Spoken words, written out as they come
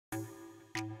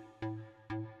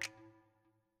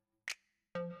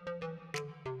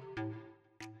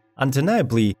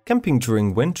Undeniably, camping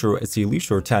during winter is a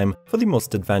leisure time for the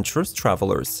most adventurous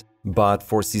travelers. But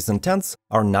four-season tents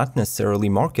are not necessarily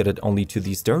marketed only to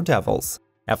these daredevils.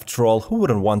 After all, who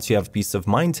wouldn't want to have peace of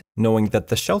mind knowing that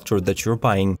the shelter that you're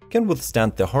buying can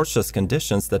withstand the harshest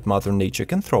conditions that Mother Nature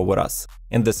can throw at us?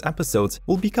 In this episode,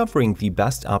 we'll be covering the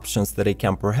best options that a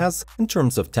camper has in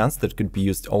terms of tents that could be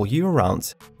used all year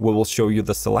round. We will show you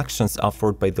the selections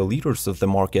offered by the leaders of the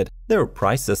market, their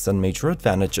prices and major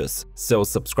advantages. So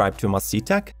subscribe to Must See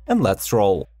Tech and let's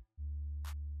roll!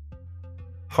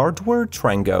 Hardwear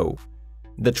Trango.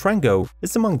 The Trango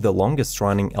is among the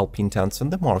longest-running alpine tents on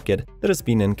the market that has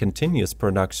been in continuous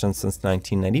production since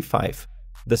 1995.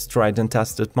 This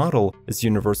tried-and-tested model is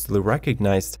universally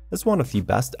recognized as one of the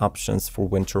best options for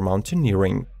winter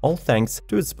mountaineering, all thanks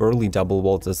to its burly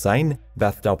double-wall design,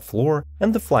 bathtub floor,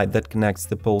 and the fly that connects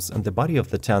the poles and the body of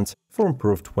the tent for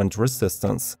improved wind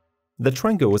resistance. The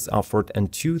Trango is offered in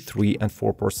 2, 3, and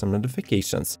 4-person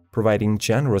modifications, providing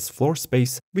generous floor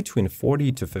space between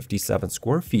 40 to 57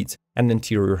 square feet and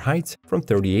interior height from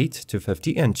 38 to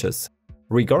 50 inches.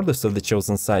 Regardless of the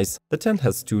chosen size, the tent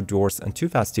has 2 doors and 2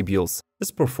 vestibules, is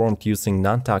performed using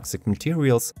non-toxic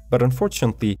materials, but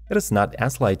unfortunately it is not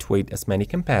as lightweight as many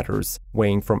competitors,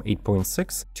 weighing from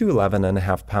 8.6 to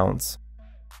 11.5 pounds.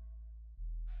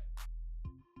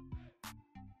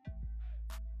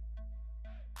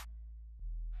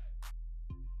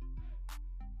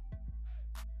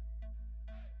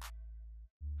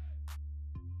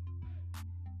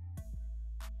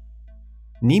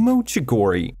 Nemo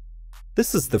Chigori.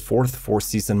 This is the fourth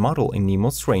four-season model in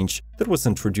Nemo's range that was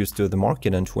introduced to the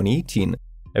market in 2018.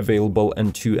 Available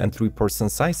in 2 and 3-person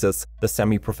sizes, the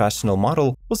semi-professional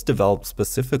model was developed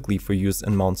specifically for use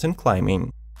in mountain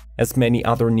climbing. As many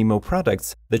other Nemo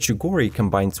products, the Chigori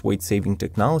combines weight-saving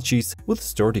technologies with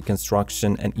sturdy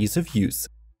construction and ease of use.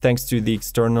 Thanks to the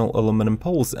external aluminum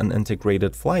poles and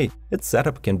integrated fly, its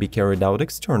setup can be carried out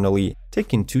externally,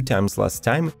 taking 2 times less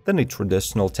time than a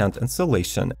traditional tent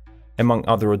installation. Among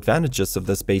other advantages of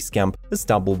this base camp is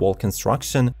double wall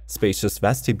construction, spacious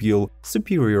vestibule,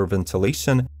 superior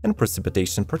ventilation, and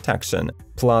precipitation protection.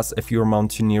 Plus, if you're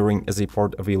mountaineering as a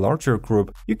part of a larger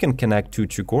group, you can connect 2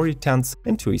 Chigori tents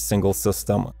into a single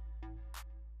system.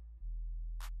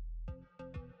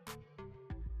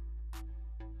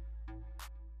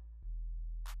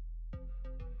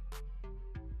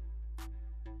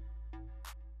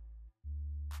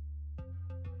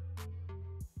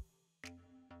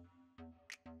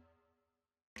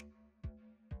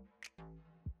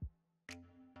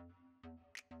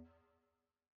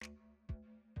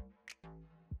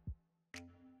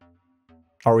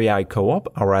 REI Co-op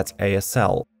Arad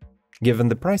ASL. Given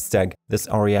the price tag, this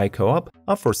REI Co-op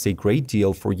offers a great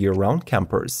deal for year-round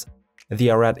campers.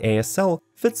 The Arad ASL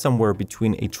fits somewhere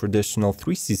between a traditional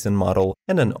 3-season model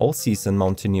and an all-season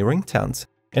mountaineering tent.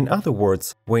 In other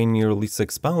words, weighing nearly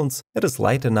 6 pounds, it is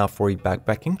light enough for a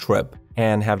backpacking trip,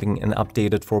 and having an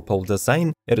updated 4-pole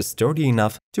design, it is sturdy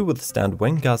enough to withstand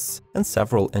wind gusts and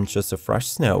several inches of fresh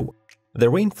snow. The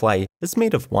rainfly is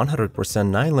made of 100%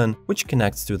 nylon, which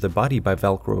connects to the body by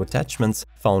Velcro attachments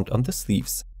found on the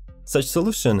sleeves. Such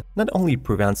solution not only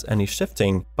prevents any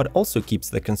shifting, but also keeps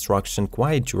the construction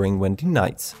quiet during windy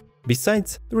nights.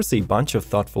 Besides, there is a bunch of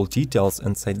thoughtful details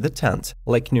inside the tent,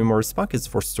 like numerous pockets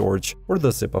for storage or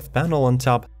the zip-off panel on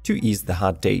top to ease the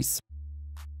hot days.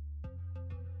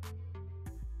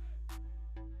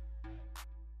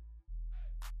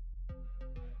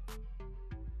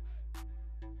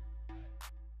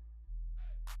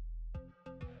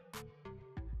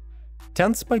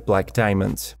 Tents by Black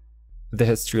Diamond. The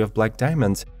history of Black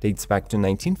Diamond dates back to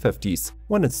 1950s,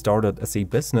 when it started as a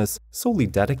business solely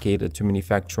dedicated to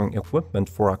manufacturing equipment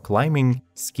for rock climbing,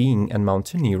 skiing, and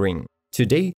mountaineering.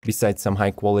 Today, besides some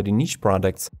high-quality niche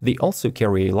products, they also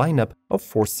carry a lineup of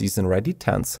 4-season ready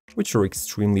tents, which are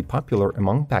extremely popular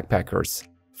among backpackers.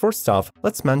 First off,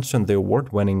 let's mention the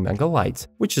award-winning Mega Light,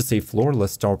 which is a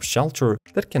floorless tarp shelter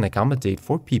that can accommodate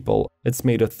 4 people. It's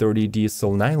made of 30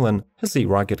 DSL nylon, has a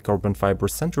rugged carbon fiber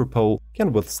center pole,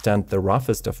 can withstand the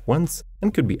roughest of winds,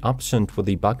 and could be optioned with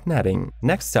a bug netting.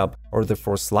 Next up are the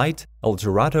Force Light,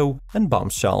 Eldorado, and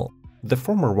Bombshell. The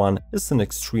former one is an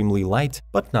extremely light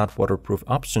but not waterproof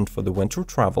option for the winter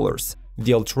travelers.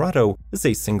 The Eldorado is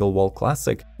a single-wall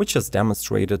classic which has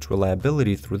demonstrated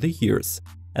reliability through the years.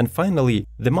 And finally,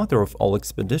 the mother of all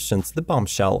expeditions, the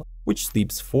Bombshell, which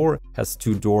sleeps 4, has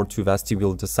 2-door,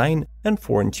 2-vestibule design, and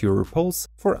 4 interior poles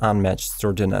for unmatched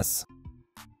sturdiness.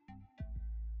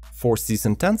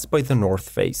 4-season tents by the North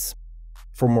Face.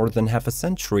 For more than half a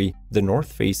century, the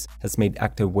North Face has made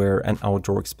activewear and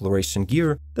outdoor exploration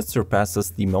gear that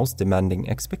surpasses the most demanding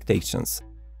expectations.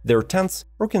 Their tents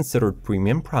are considered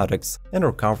premium products and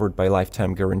are covered by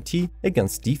lifetime guarantee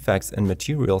against defects in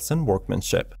materials and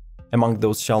workmanship. Among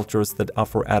those shelters that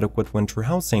offer adequate winter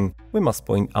housing, we must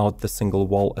point out the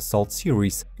single-wall assault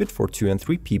series, good for 2 and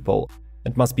 3 people.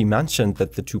 It must be mentioned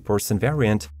that the 2-person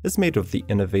variant is made of the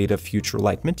innovative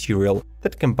Future-Light material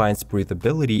that combines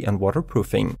breathability and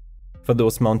waterproofing. For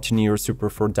those mountaineers who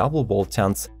prefer double-wall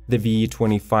tents, the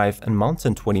VE25 and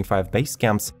Mountain 25 base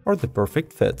camps are the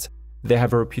perfect fit. They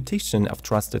have a reputation of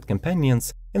trusted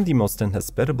companions in the most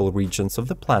inhospitable regions of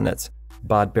the planet.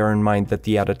 But bear in mind that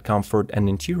the added comfort and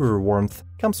interior warmth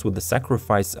comes with the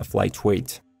sacrifice of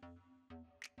lightweight.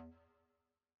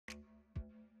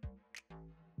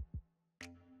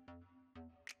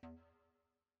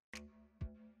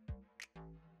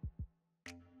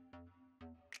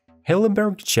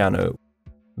 Hilleberg Chano.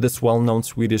 This well-known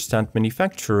Swedish tent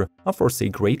manufacturer offers a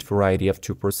great variety of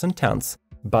 2-person tents,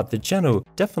 but the Chano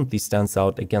definitely stands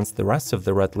out against the rest of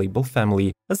the Red Label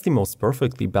family as the most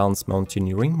perfectly balanced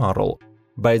mountaineering model.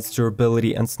 By its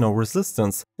durability and snow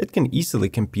resistance, it can easily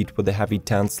compete with the heavy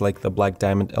tents like the Black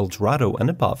Diamond Eldorado and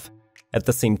above. At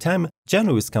the same time,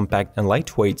 Chano is compact and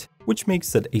lightweight, which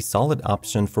makes it a solid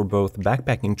option for both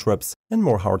backpacking trips and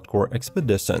more hardcore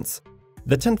expeditions.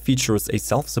 The tent features a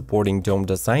self-supporting dome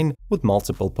design with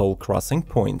multiple pole crossing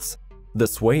points.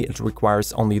 This way, it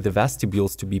requires only the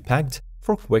vestibules to be packed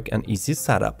for quick and easy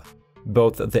setup.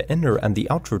 Both the inner and the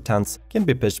outer tents can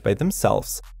be pitched by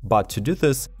themselves, but to do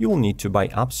this, you will need to buy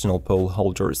optional pole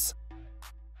holders.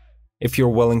 If you're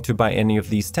willing to buy any of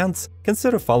these tents,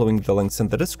 consider following the links in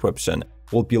the description.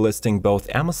 We'll be listing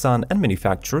both Amazon and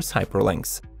manufacturers'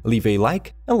 hyperlinks. Leave a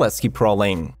like and let's keep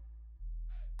rolling!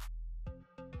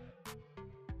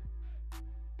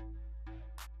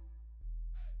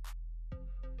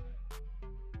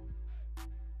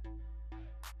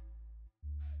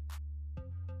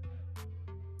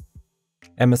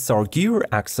 MSR Gear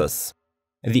Access.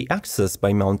 The Access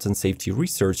by Mountain Safety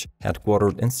Research,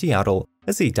 headquartered in Seattle,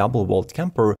 is a double-walled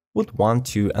camper with 1-,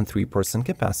 2-, and 3-person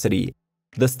capacity.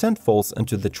 This tent falls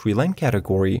into the treeline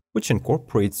category, which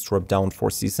incorporates stripped-down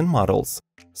 4-season models.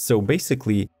 So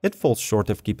basically, it falls short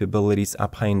of capabilities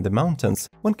up high in the mountains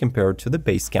when compared to the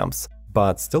base camps,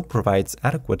 but still provides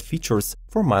adequate features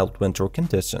for mild winter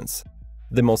conditions.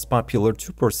 The most popular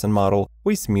 2-person model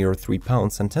weighs mere 3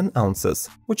 pounds and 10 ounces,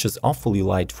 which is awfully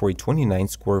light for a 29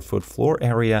 square foot floor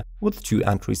area with 2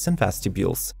 entries and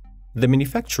vestibules. The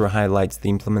manufacturer highlights the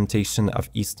implementation of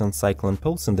Easton cyclone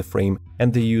poles in the frame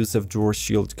and the use of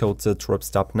DuraShield coated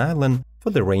ripstop nylon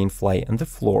for the rain fly and the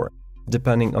floor.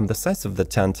 Depending on the size of the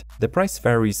tent, the price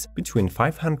varies between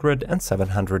 $500 and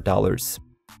 $700.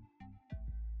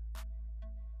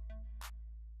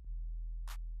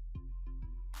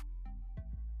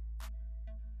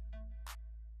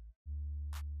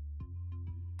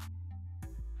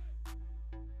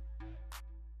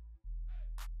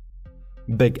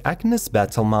 Big Agnes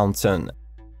Battle Mountain.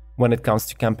 When it comes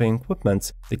to camping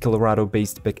equipment, the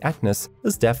Colorado-based Big Agnes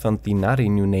is definitely not a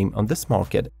new name on this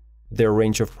market. Their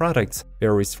range of products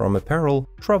varies from apparel,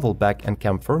 travel bag and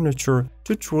camp furniture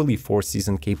to truly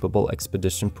 4-season capable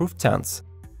expedition-proof tents.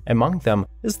 Among them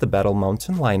is the Battle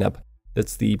Mountain lineup that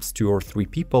sleeps 2 or 3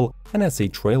 people and has a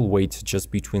trail weight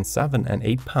just between 7 and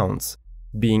 8 pounds.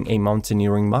 Being a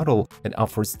mountaineering model, it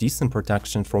offers decent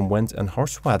protection from wind and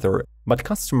harsh weather, but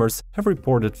customers have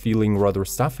reported feeling rather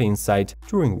stuffy inside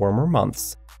during warmer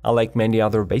months. Unlike many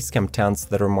other basecamp tents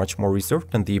that are much more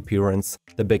reserved in the appearance,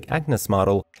 the Big Agnes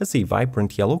model has a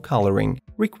vibrant yellow coloring,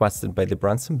 requested by the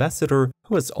brand's ambassador,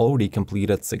 who has already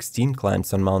completed 16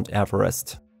 climbs on Mount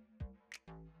Everest.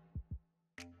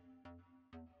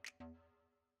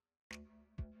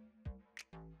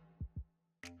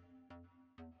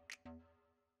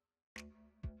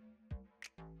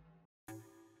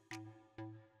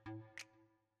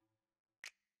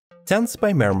 Tents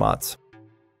by Mermat.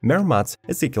 Mermat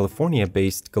is a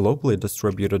California-based, globally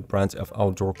distributed brand of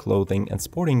outdoor clothing and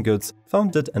sporting goods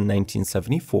founded in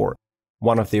 1974.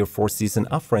 One of their 4-season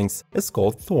offerings is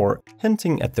called Thor,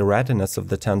 hinting at the readiness of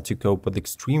the tent to cope with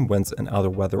extreme winds and other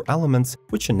weather elements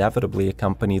which inevitably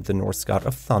accompany the Norse god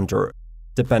of thunder.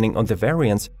 Depending on the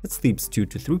variant, it sleeps 2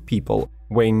 to 3 people.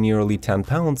 Weighing nearly 10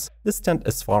 pounds, this tent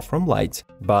is far from light,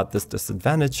 but this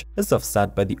disadvantage is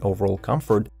offset by the overall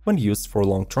comfort when used for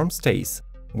long-term stays.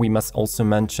 We must also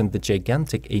mention the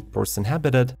gigantic 8-person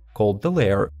habitat called the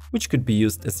Lair, which could be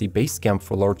used as a base camp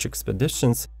for large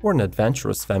expeditions or an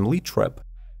adventurous family trip.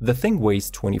 The thing weighs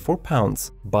 24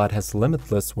 pounds, but has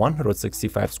limitless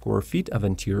 165 square feet of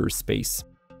interior space.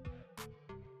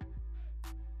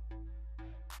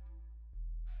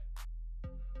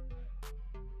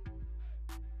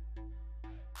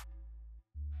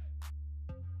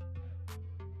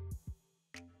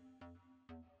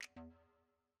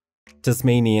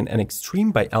 Tasmanian and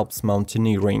Extreme by Alps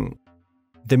Mountaineering.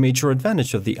 The major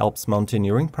advantage of the Alps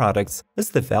Mountaineering products is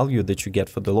the value that you get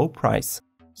for the low price.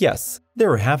 Yes,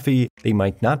 they're heavy, they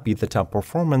might not be the top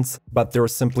performance, but there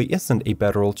simply isn't a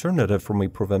better alternative from a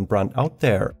proven brand out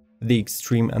there. The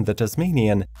Extreme and the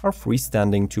Tasmanian are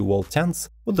freestanding two-wall tents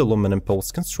with aluminum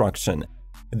post construction.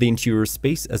 The interior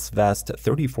space is vast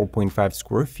 34.5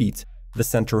 square feet. The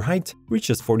center height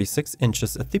reaches 46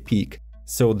 inches at the peak,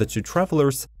 so the two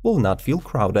travelers will not feel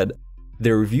crowded.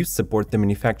 The reviews support the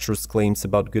manufacturer's claims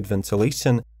about good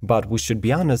ventilation, but we should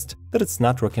be honest that it's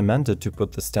not recommended to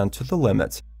put this tent to the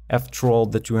limit. After all,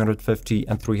 the $250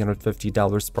 and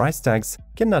 $350 price tags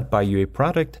cannot buy you a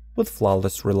product with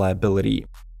flawless reliability.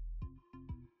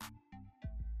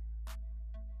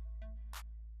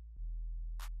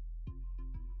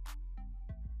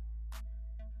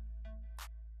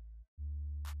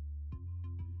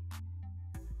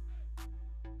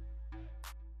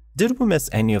 Did we miss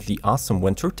any of the awesome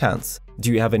winter tents?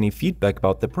 Do you have any feedback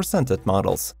about the presented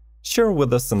models? Share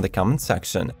with us in the comment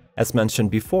section. As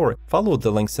mentioned before, follow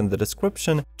the links in the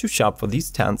description to shop for these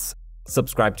tents.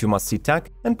 Subscribe to Must See Tech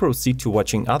and proceed to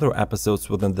watching other episodes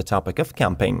within the topic of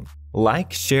camping.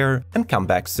 Like, share, and come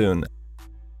back soon.